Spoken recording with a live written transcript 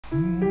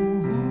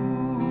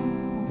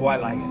Oh, I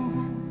like it.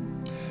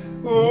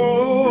 Oh,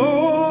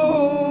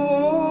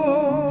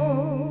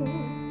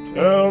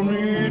 tell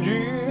me,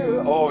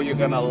 dear. Oh, you're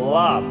gonna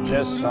love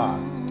this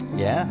song.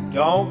 Yeah.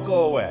 Don't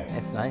go away.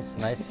 It's nice,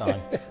 nice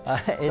song.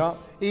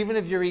 Even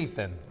if you're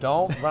Ethan,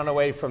 don't run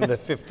away from the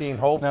 15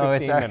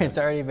 minutes. It's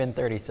already been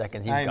 30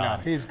 seconds. He's gone. Know,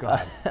 he's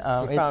gone.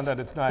 We found out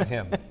it's not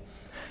him.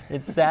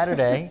 It's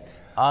Saturday,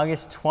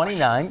 August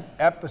 29th.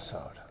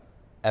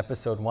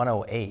 Episode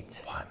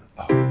 108. 108.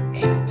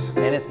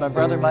 And it's my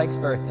brother Mike's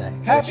birthday.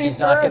 Happy She's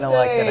birthday! not going to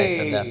like that I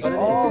said that, but it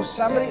is.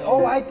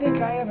 I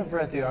think I have a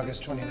birthday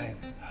August 29th.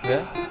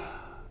 Good.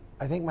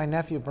 I think my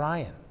nephew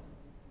Brian.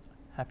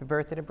 Happy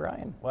birthday to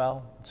Brian.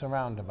 Well, it's a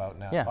roundabout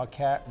now. Yeah.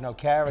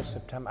 Kara's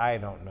September. I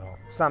don't know.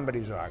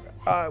 Somebody's August.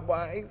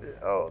 Why?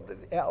 Oh, the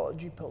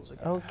allergy pills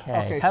again.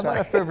 Okay. How about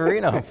a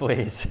Fervorino,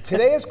 please?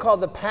 Today is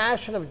called The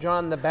Passion of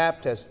John the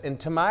Baptist, and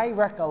to my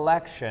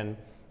recollection,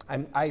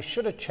 I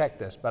should have checked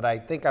this, but I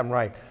think I'm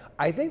right.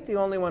 I think the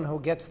only one who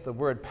gets the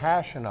word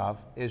passion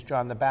of is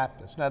John the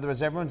Baptist. In other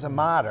words, everyone's a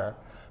martyr,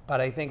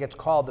 but I think it's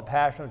called The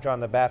Passion of John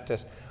the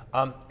Baptist.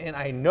 And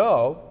I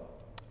know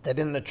that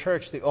in the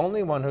church, the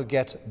only one who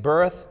gets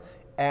birth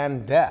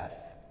and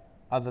death,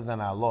 other than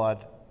our Lord,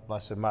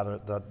 Blessed Mother,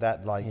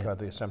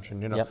 the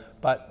Assumption,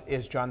 but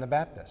is John the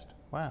Baptist.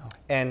 Wow.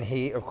 And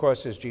he, of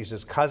course, is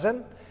Jesus'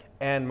 cousin.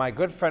 And my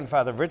good friend,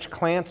 Father Rich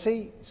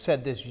Clancy,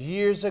 said this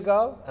years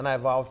ago, and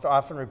I've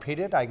often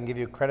repeated, I can give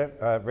you credit,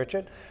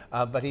 Richard,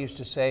 but he used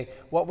to say,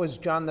 what was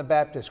John the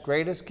Baptist's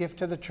greatest gift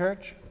to the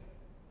church?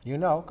 You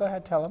know, go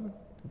ahead, tell him.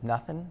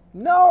 Nothing?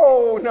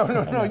 No,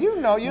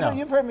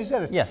 you've heard me say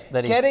this. Yes,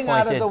 that he Getting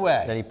pointed, out of the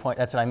way.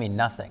 That's what I mean,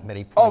 nothing. That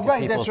he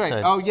pointed people that's right.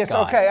 to Oh, yes,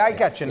 God. okay, I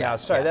got you Yes, now.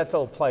 Sorry, that's a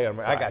little play on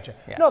me. I got you.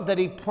 Yeah. No, that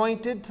he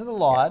pointed to the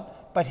Lord,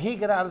 but he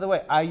got out of the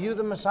way. Are you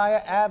the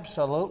Messiah?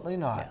 Absolutely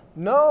not. Yeah.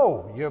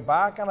 No, you're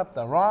barking up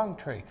the wrong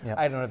tree. Yep.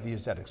 I don't know if he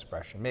used that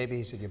expression. Maybe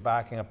he said you're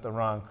barking up the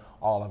wrong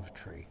olive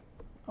tree.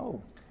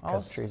 Oh,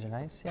 olive trees are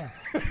nice, yeah.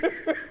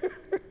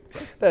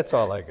 That's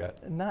all I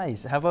got.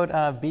 Nice. How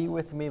about Be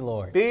With Me,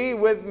 Lord? Be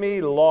with me,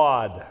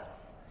 Lord.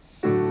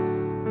 Be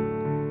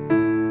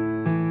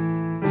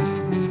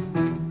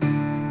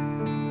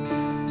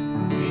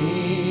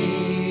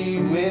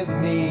with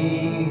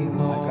me,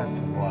 Lord. I got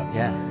to watch.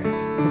 Yeah.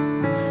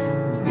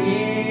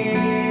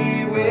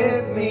 Be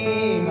with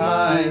me,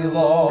 my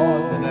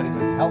Lord. They're not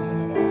even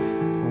helping at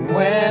all.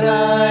 When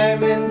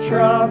I'm in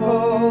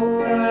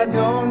trouble and I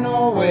don't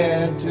know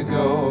where to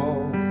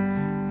go.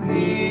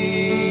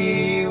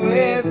 Be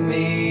with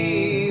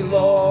me,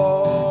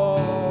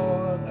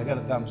 Lord. I got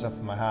a thumbs up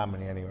for my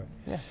harmony anyway.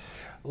 Yeah.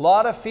 A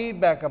lot of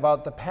feedback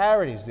about the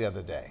parodies the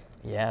other day.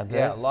 Yeah,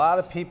 a lot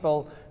of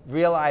people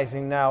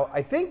realizing now.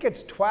 I think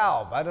it's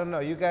 12. I don't know.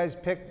 You guys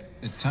picked.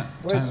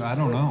 I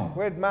don't know.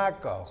 Where'd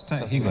Mark go?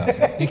 He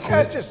left. He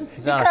can't quit. just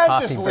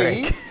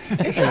leave.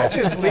 You can't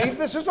just leave.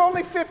 This is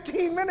only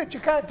 15 minutes. You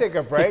can't take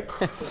a break.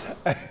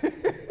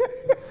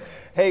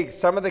 Hey,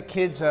 some of the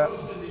kids are.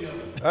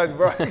 I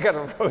got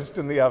a roast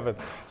in the oven.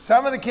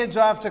 Some of the kids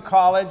off to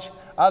college.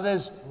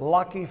 Others,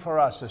 lucky for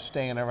us, are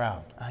staying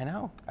around. I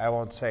know. I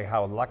won't say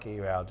how lucky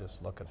you are. I'll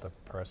just look at the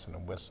person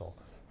and whistle.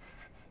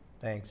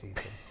 Thanks,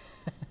 Ethan.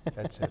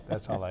 That's it.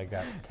 That's all I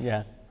got.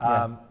 Yeah.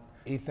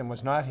 Ethan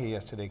was not here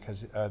yesterday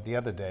because the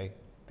other day.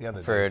 He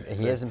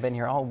hasn't been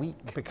here all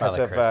week because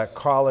of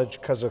college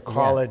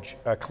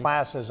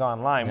classes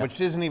online,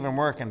 which isn't even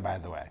working, by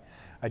the way.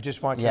 I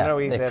just want you to know,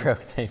 Ethan.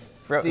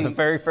 The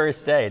very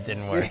first day it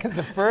didn't work.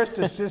 The first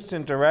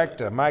assistant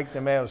director, Mike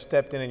DeMeo,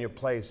 stepped in your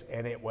place,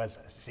 and it was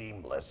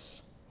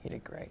seamless. He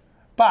did great.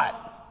 But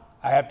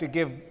I have to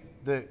give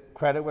the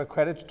credit where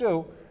credit's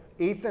due.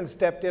 Ethan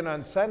stepped in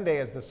on Sunday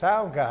as the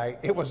sound guy.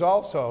 It was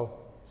also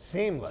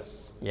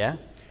seamless. Yeah?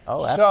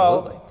 Oh,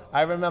 absolutely. So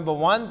I remember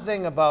one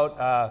thing about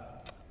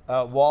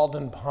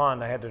Walden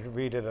Pond. I had to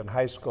read it in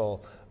high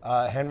school.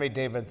 Henry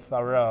David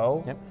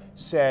Thoreau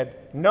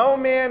said, "No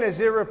man is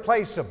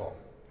irreplaceable.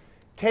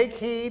 Take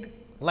heed,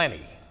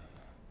 Lenny."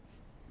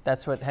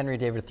 That's what Henry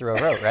David Thoreau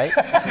wrote, right?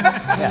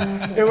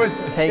 Yeah. It was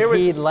Take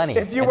heed, Lenny.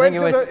 If you I went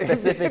think it was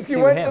specific if you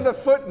to went him. to the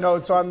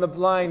footnotes on the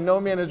line, "No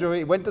man is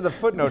irreplaceable," went to the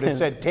footnote. It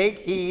said, "Take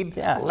heed,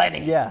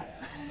 Lenny." Yeah.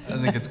 I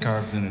think it's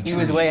carved in a tree. He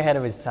was way ahead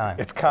of his time.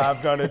 It's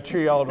carved on a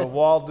tree out of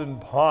Walden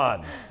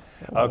Pond.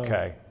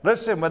 Okay.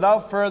 Listen,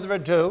 without further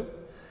ado,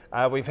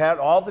 we've had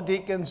all the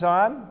deacons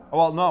on.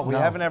 Well, no, we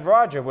haven't had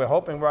Roger. We're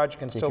hoping Roger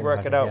can still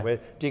work it out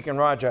with Deacon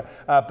Roger.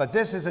 But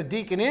this is a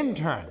deacon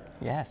intern.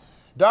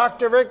 Yes.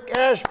 Dr. Rick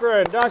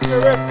Ashburn. Dr.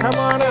 Rick, come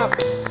on up.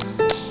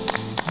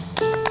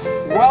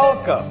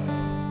 Welcome.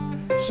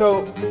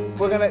 So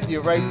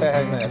you're right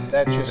behind that.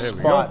 That's your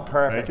spot.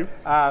 Perfect. Thank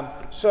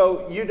you.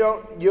 So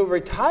you're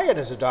retired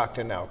as a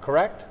doctor now,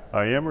 correct?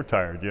 I am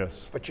retired,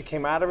 yes. But you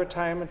came out of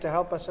retirement to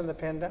help us in the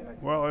pandemic?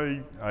 Well,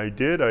 I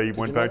did. I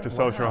went back to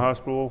South Shore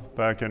Hospital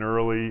back in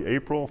early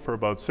April for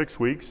about 6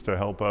 weeks to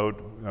help out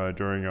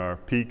during our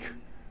peak.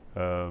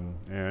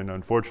 And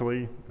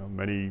unfortunately,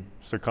 many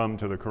succumbed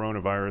to the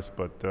coronavirus,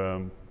 but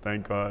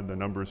thank God the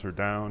numbers are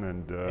down.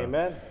 And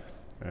Amen.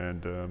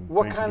 And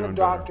what kind of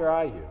doctor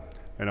are you?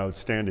 an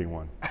outstanding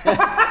one.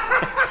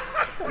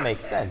 That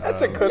makes sense.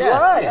 That's a good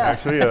line. Yeah.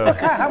 Actually,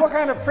 What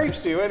kind of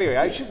priest are you anyway?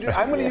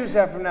 I'm going to use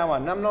that from now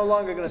on. I'm no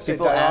longer going to say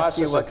People ask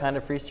you diocesan. what kind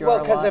of priest you Well, are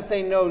a because lot? if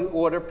they know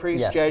order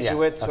priests, Yes, yeah,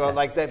 Jesuits, or okay.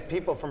 like the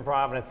people from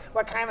Providence,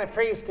 what kind of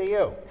priest are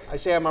you? I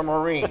say I'm a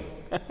Marine.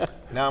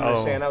 Now I'm going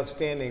to say an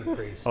outstanding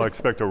priest. I'll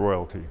expect a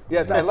royalty.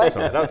 Yeah, I like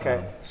that.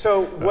 Okay.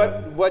 So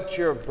what's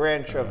your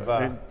branch of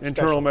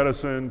Internal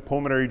medicine,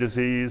 pulmonary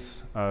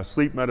disease,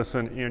 sleep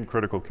medicine, and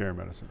critical care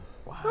medicine.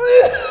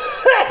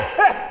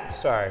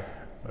 Sorry.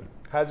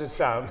 How's it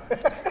sound?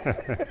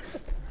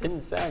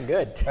 Didn't sound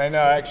good. I know,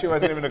 actually it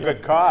wasn't even a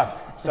good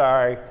cough.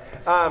 Sorry.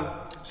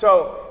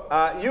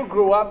 So you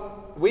grew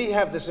up, we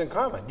have this in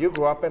common. You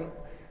grew up in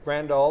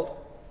Grand Old.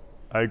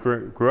 I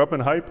grew up in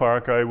Hyde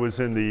Park. I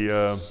was in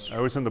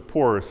the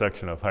poorer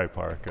section of Hyde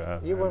Park.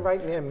 You were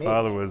right near me.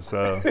 Father was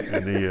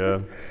in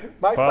the.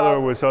 My father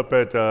was up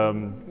at.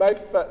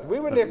 We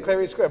were near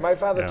Cleary Square. My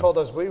father Yeah. told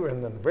us we were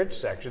in the rich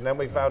section. Then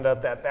we found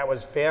out that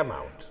was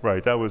Fairmount.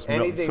 Right, that was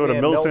Anything sort of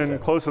near Milton. Milton.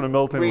 Closer to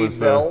Milton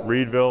Reedville, was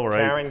Reedville, right?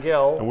 Karen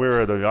Gill. And we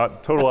were at the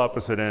total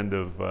opposite end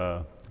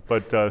of.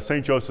 But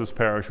St. Joseph's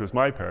Parish was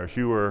my parish.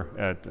 You were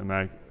at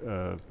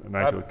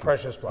Immaculate.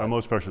 Precious Blood.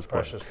 Most Precious Blood.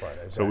 Precious Blood,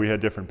 exactly. So we had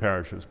different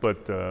parishes.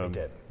 But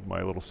did.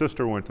 my little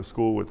sister went to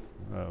school with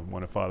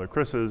one of Father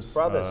Chris's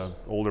Brothers.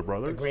 older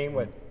brothers. The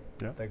Greenwood.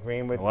 Yeah. The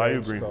Greenwood. Elihu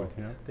Grade School. Greenwood,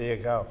 yeah. There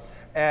you go.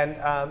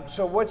 And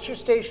so what's your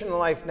station in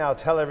life now?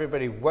 Tell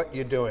everybody what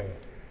you're doing.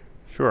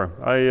 Sure.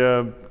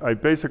 I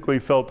basically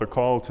felt the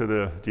call to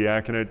the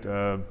diaconate.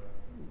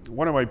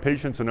 One of my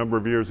patients a number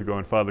of years ago,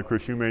 and Father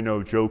Chris, you may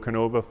know Joe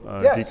Canova,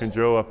 Yes, Deacon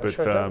Joe up I at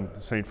sure do.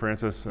 St.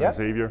 Francis Yep.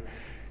 Xavier.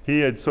 He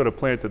had sort of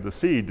planted the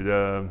seed,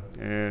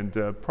 and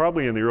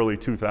probably in the early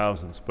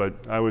 2000s, but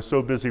I was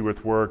so busy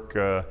with work.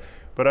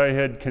 But I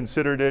had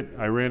considered it.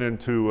 I ran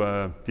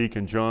into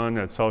Deacon John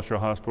at South Shore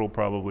Hospital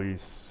probably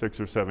 6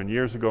 or 7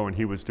 years ago, and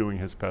he was doing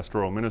his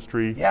pastoral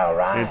ministry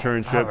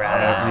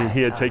internship.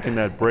 He had taken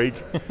that break.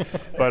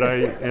 But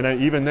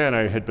even then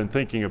I had been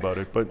thinking about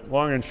it. But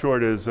long and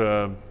short is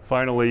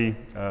finally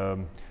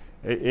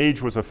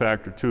age was a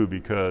factor too,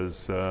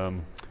 because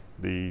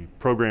the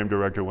program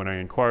director, when I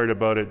inquired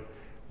about it,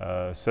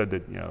 said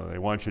that they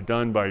want you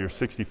done by your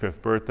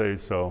 65th birthday.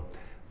 So.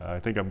 I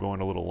think I'm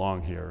going a little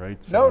long here, right?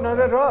 No, So, not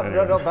at all.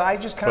 anyway. No, but I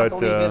just can't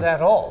believe you're that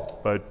old.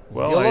 But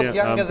well, You look I'm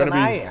younger going than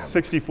I to am. be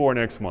 64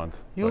 next month.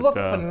 You But, look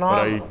but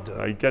phenomenal, dude.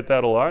 I get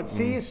that a lot.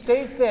 See, you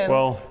stay thin.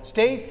 Well-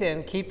 Stay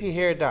thin. Keep your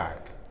hair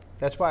dark.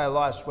 That's why I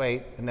lost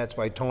weight, and that's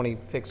why Tony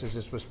fixes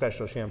this with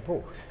special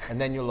shampoo. And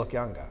then you look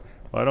younger.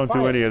 I don't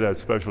do any of that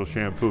special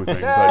shampoo thing.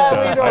 We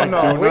but don't know.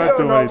 I do We not don't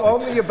do know. anything.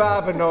 Only your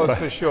barber knows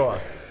for sure.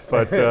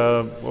 But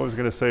what was I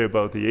going to say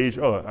about the age?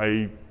 Oh,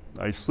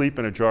 I sleep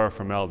in a jar of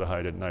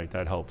formaldehyde at night.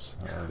 That helps.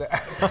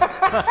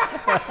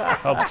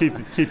 Helps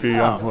keep you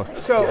young.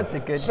 Look. So That's a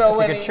good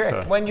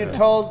trick. When he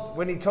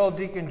told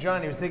Deacon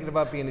John he was thinking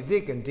about being a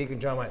deacon, Deacon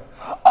John went,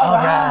 all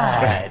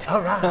right.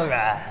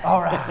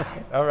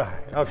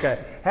 Okay.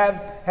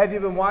 Have you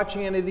been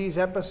watching any of these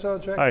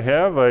episodes, Rick? I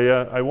have.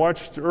 I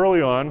watched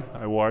early on.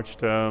 I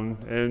watched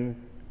and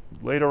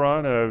later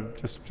on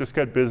just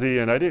got busy,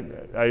 and I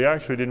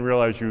actually didn't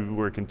realize you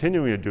were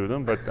continuing to do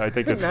them, but I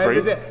think it's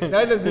great.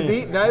 Neither does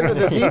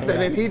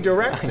Ethan, and he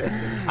directs it.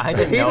 I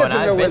didn't He know, doesn't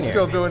and know I've we're been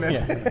still here. doing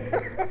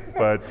it.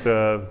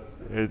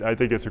 But I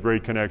think it's a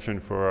great connection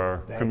for our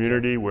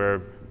community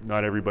where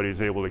not everybody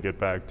is able to get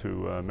back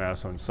to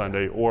Mass on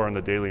Sunday or on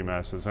the daily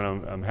Masses. And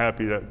I'm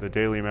happy that the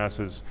daily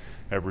Masses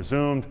have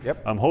resumed.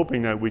 Yep. I'm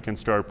hoping that we can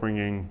start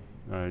bringing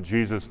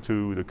Jesus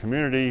to the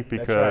community, That's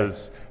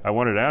because I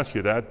wanted to ask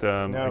you that.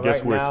 I guess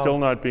right we're now, still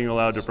not being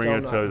allowed to bring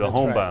it to the That's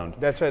homebound.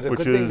 Right. That's right. A which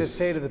good thing to is-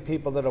 say to the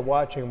people that are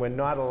watching, we're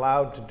not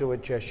allowed to do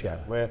it just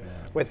yet.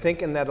 We're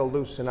thinking that'll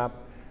loosen up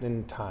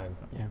in time.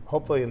 Yeah.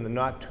 Hopefully in the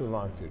not too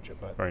long future,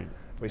 but Right,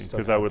 we still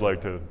because I can't would do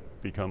like that. to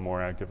become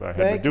more active. I have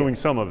Thank been you. doing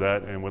some of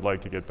that and would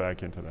like to get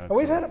back into that. And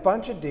we've so. had a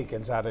bunch of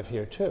deacons out of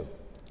here too.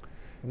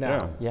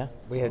 Now, Yeah.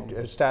 we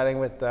had starting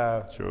with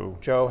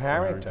Joe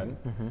Harrington,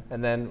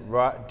 and then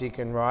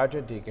Deacon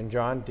Roger, Deacon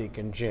John,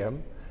 Deacon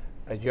Jim.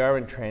 You're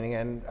in training,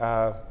 and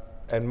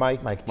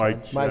Mike. Mike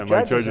Mike, Judge. Mike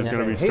Judge is going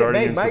to be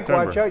starting in Mike,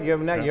 September. watch out!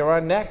 You're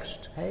on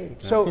next. Hey.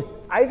 So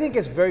I think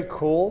it's very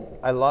cool.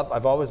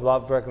 I've always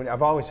loved working with.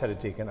 I've always had a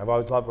deacon. I've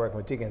always loved working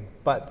with deacon.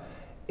 But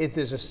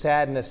there's a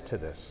sadness to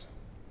this.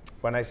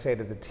 When I say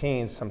to the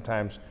teens,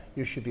 sometimes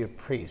you should be a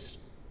priest.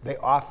 They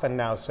often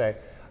now say,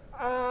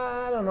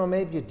 I don't know,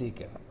 maybe a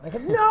deacon. I go,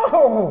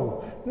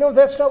 no,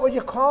 that's not what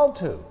you're called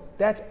to.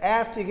 That's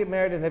after you get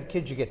married and have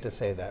kids, you get to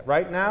say that.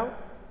 Right now,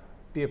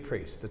 be a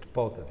priest. That's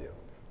both of you.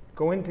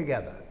 Go in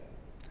together.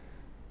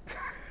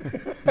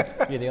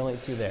 You're the only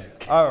two there.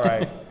 All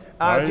right.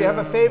 Do you have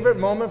a favorite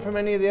moment from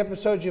any of the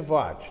episodes you've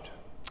watched?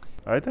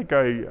 I think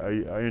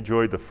I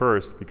enjoyed the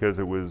first because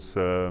it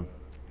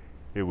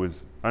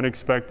was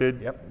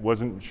unexpected. Yep.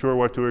 Wasn't sure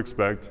what to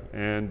expect,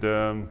 and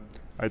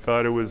I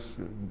thought it was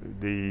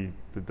the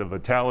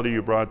vitality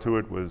you brought to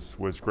it was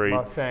great.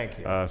 Well, thank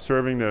you.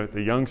 Serving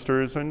the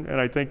youngsters and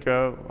I think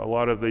a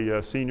lot of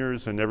the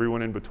seniors and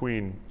everyone in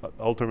between.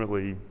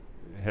 Ultimately,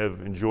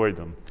 have enjoyed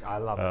them. I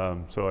love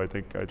it. So I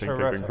think they've been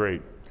Terrific.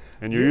 great.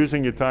 And you're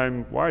using your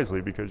time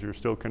wisely because you're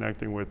still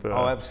connecting with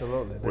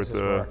absolutely. This with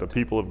has worked. the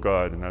people of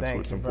God, and that's Thank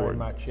what's you important.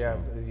 very much. Yeah,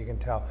 you can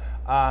tell.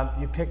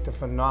 You picked a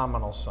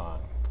phenomenal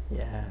song.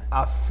 Yeah.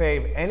 A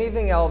favorite.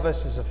 Anything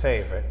Elvis is a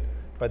favorite,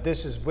 but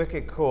this is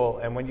wicked cool.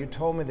 And when you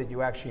told me that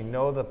you actually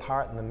know the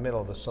part in the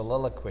middle, the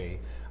soliloquy,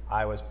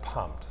 I was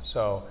pumped.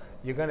 So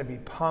you're going to be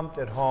pumped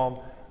at home.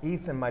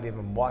 Ethan might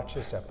even watch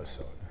this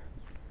episode.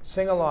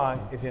 Sing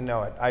along if you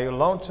know it. Are you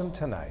lonesome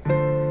tonight?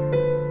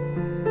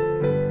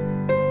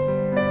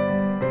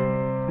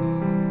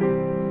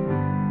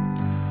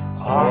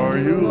 Are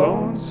you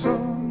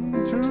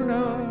lonesome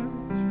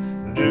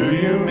tonight? Do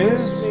you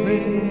miss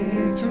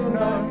me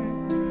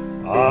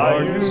tonight?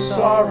 Are you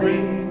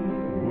sorry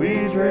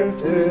we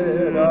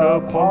drifted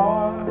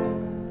apart?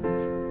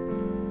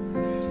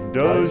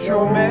 Does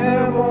your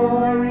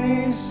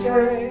memory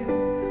stray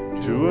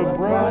to a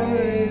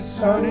bright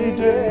sunny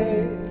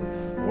day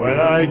when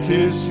I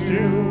kissed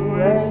you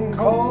and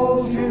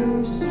called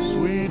you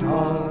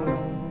sweetheart?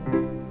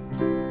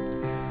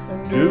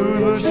 Do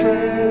the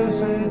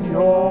chairs in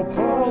your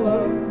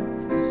parlor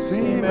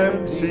seem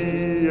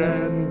empty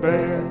and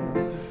bare?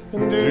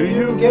 Do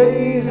you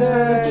gaze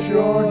at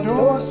your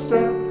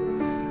doorstep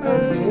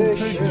and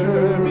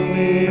picture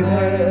me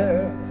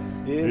there?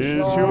 Is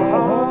your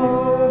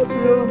heart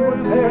filled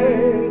with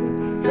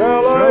pain?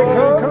 Shall I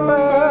come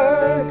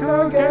back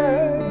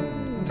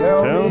again?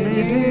 Tell me,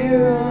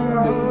 dear,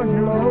 are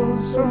you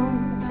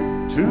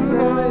lonesome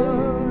tonight?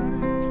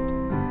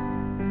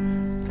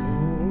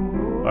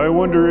 I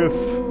wonder if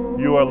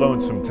you are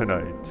lonesome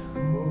tonight.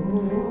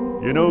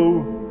 You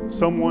know,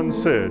 someone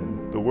said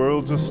the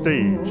world's a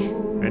stage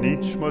and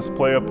each must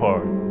play a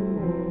part.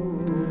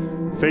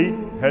 Fate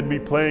had me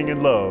playing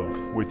in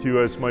love with you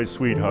as my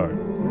sweetheart.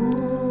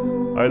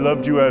 I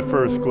loved you at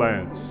first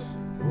glance.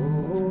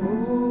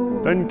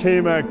 Then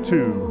came Act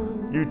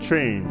 2. You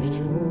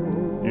changed.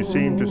 You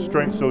seemed to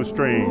so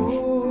strange.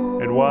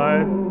 And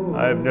why,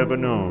 I have never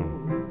known.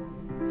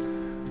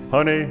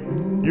 Honey,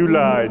 you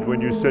lied when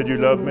you said you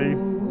loved me,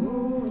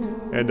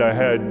 and I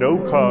had no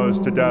cause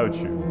to doubt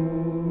you.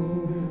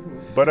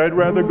 But I'd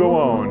rather go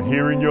on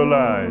hearing your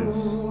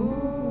lies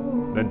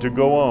than to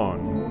go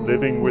on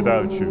living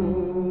without you.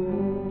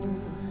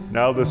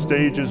 Now the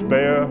stage is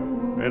bare,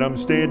 and I'm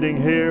standing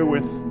here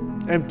with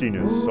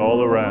emptiness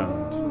all around.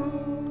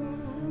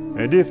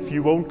 And if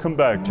you won't come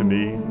back to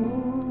me,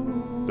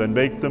 then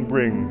make them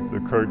bring the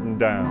curtain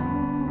down.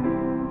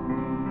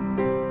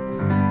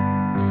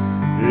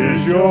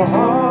 Is your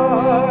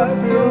heart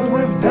filled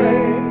with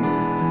pain?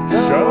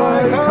 Shall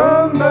I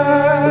come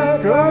back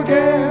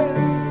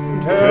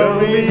again? Tell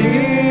me,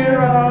 dear,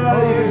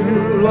 are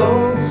you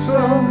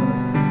lonesome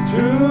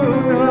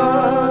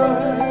tonight?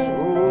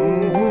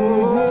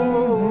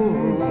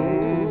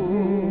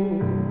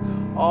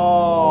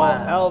 Oh,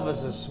 wow.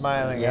 Elvis is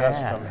smiling at us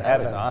from heaven. That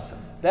was awesome.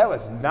 That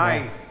was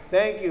nice. Yeah.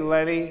 Thank you,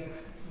 Lenny.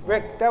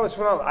 Rick, that was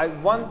phenomenal.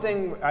 One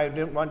thing I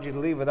didn't want you to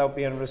leave without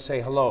being able to say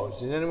hello.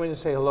 Is there anyone to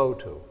say hello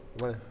to?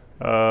 Well,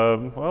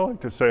 I'd like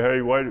to say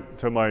hey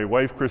to my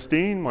wife,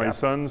 Christine, my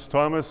sons,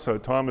 Thomas.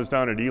 Tom is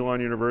down at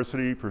Elon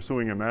University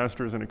pursuing a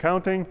master's in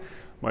accounting.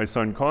 My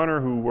son, Connor,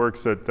 who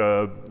works at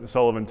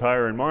Sullivan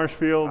Tire in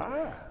Marshfield,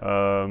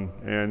 and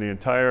the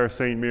entire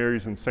St.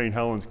 Mary's and St.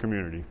 Helens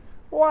community.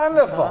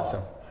 Wonderful. That's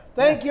awesome.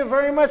 Thank you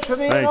very much for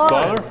being Thanks, on.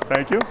 Father.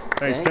 Thank you.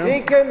 Thanks, Tim.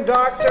 Deacon,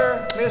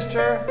 Doctor,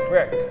 Mr.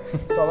 Rick.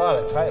 It's a lot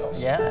of titles.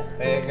 Yeah.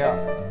 There you go.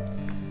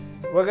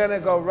 We're going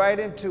to go right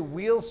into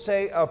We'll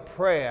Say a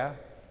Prayer.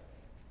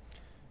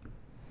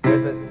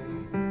 With it.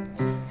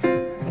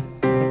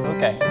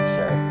 Okay,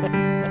 sure.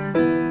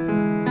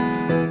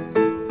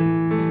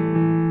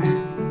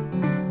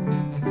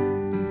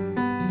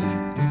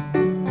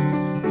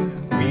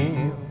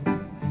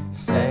 We'll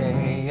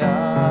say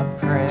a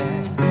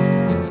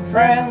prayer,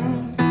 friends.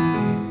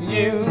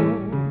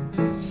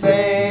 You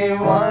say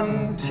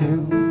 1,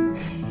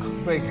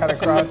 2. Wait, cut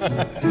across.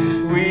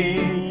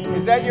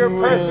 Is that your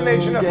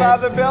impersonation of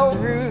Father Bill?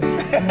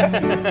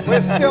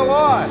 We're still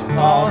on.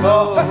 Oh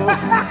no.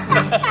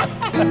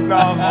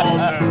 No.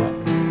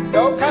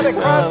 Don't cut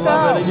across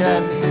now. Love it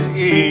again.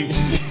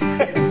 Each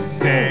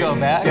day Go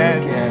back.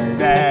 gets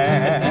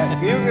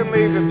back. You can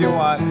leave if you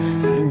want.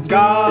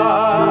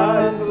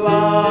 God's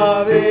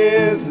love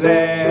is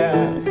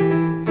there.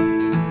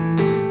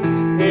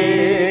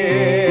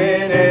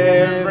 In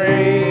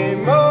every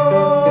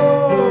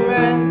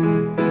moment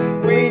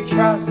we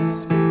trust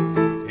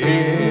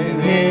in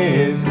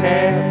His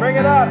care. Bring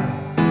it up.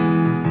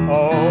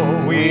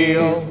 Oh,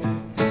 we'll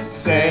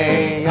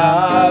say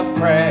a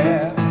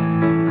prayer.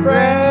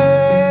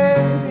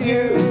 Friends,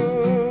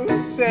 you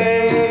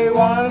say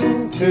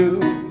 1, 2.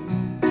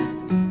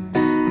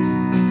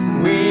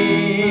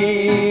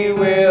 We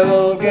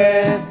will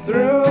get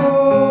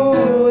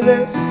through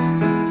this,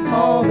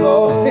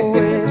 although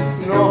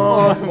it's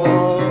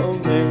normal.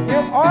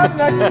 You're on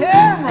the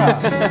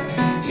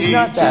camera. He's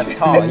not that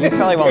tall. You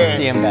probably won't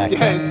see him back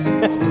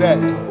there.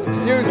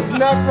 You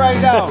snuck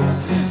right out.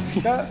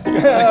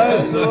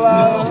 'Cause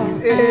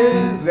love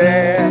is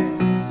there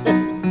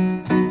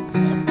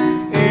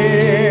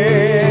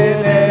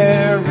in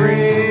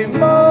every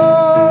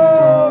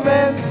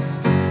moment.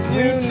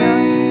 You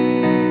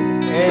need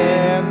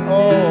an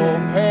au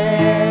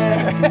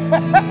pair.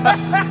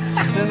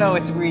 No,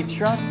 it's we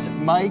trust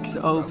Mike's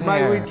au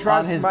pair We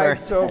trust on his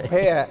Mike's au birthday.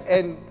 pair.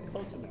 And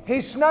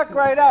he snuck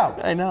right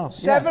out. I know.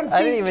 7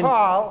 I didn't feet even-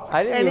 tall,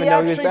 I didn't and even he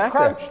know he was actually back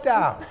there. crouched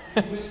down.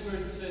 Whispered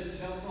and said,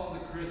 tell Father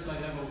Chris I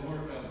have a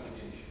work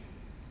obligation.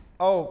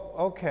 Oh,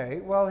 okay.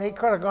 Well, he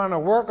could have gone to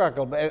work out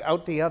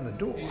the other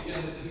door. He's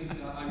got a tea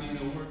time, I mean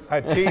a work.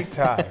 A tea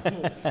time.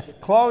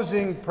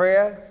 Closing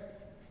prayer.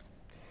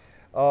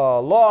 Oh,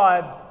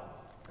 Lord,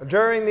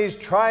 during these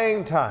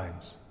trying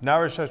times,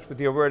 nourish us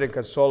with your word and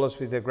console us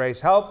with your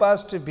grace. Help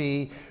us to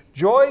be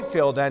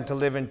joy-filled and to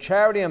live in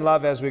charity and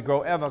love as we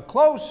grow ever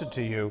closer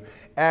to you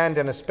and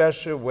in a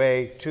special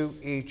way to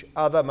each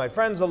other. My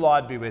friends, the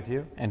Lord be with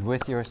you. And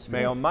with your May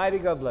spirit. Almighty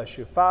God bless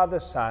you, Father,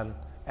 Son,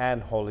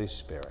 and Holy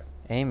Spirit.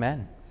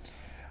 Amen.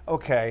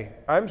 Okay,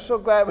 I'm so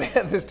glad we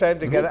had this time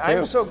together. too.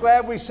 I'm so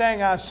glad we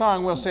sang our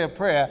song, We'll Say a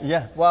Prayer,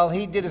 Yeah. while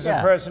he did his Yeah.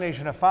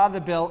 impersonation of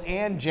Father Bill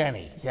and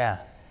Jenny. Yeah.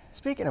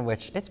 Speaking of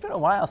which, it's been a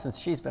while since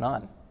she's been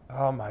on.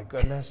 Oh my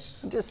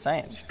goodness. I'm just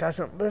saying. She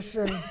doesn't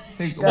listen.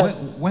 Hey, She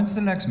doesn't- when's the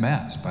next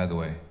mass, by the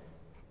way?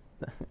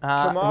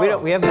 Tomorrow.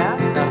 We have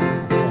mass?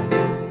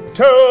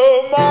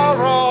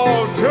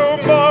 Tomorrow,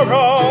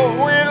 tomorrow,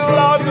 we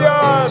love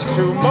you.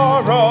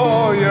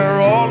 Tomorrow,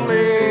 you're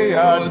only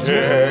a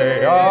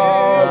day away.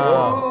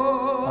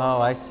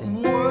 Oh, I see.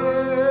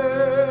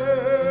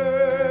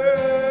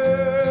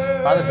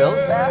 Father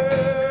Bill's back?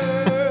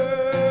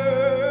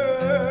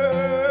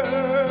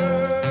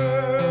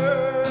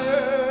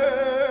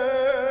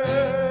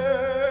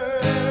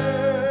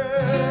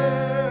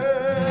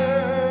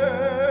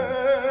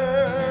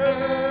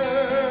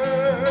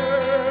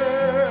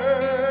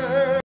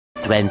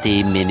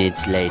 Twenty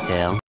minutes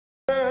later.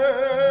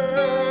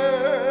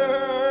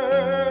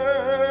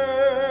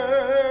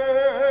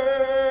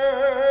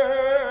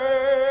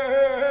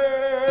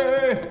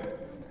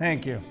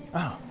 Thank you.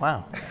 Oh,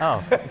 wow. Oh.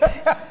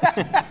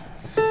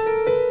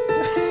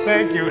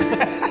 Thank you.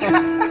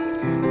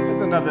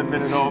 There's another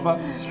minute over.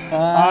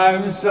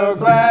 I'm so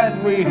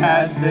glad we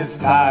had this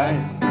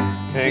time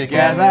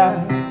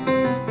together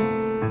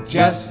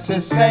just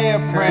to say a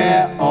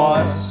prayer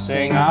or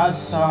sing our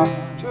song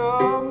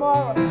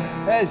tomorrow.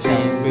 It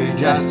seems we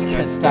just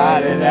get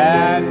started,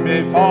 and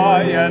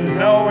before you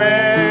know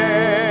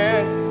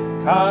it,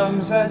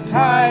 comes a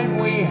time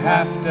we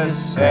have to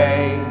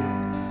say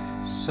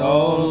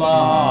so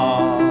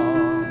long.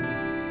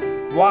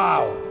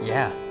 Wow.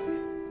 Yeah.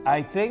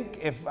 I think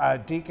if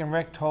Deacon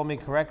Rick told me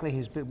correctly,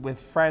 he's been with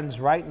friends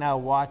right now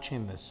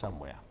watching this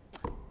somewhere.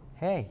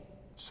 Hey.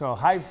 So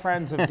hi,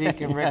 friends of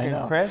Deacon Rick I and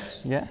know.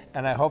 Chris. Yeah.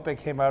 And I hope it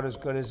came out as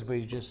good as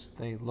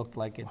they looked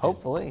like it did.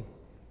 Hopefully.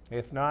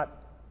 If not,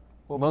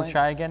 We'll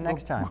try again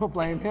next time. We'll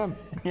blame him.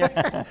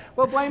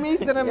 We'll blame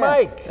Ethan and Yeah,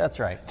 Mike. That's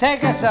right.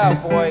 Take us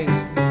out, boys.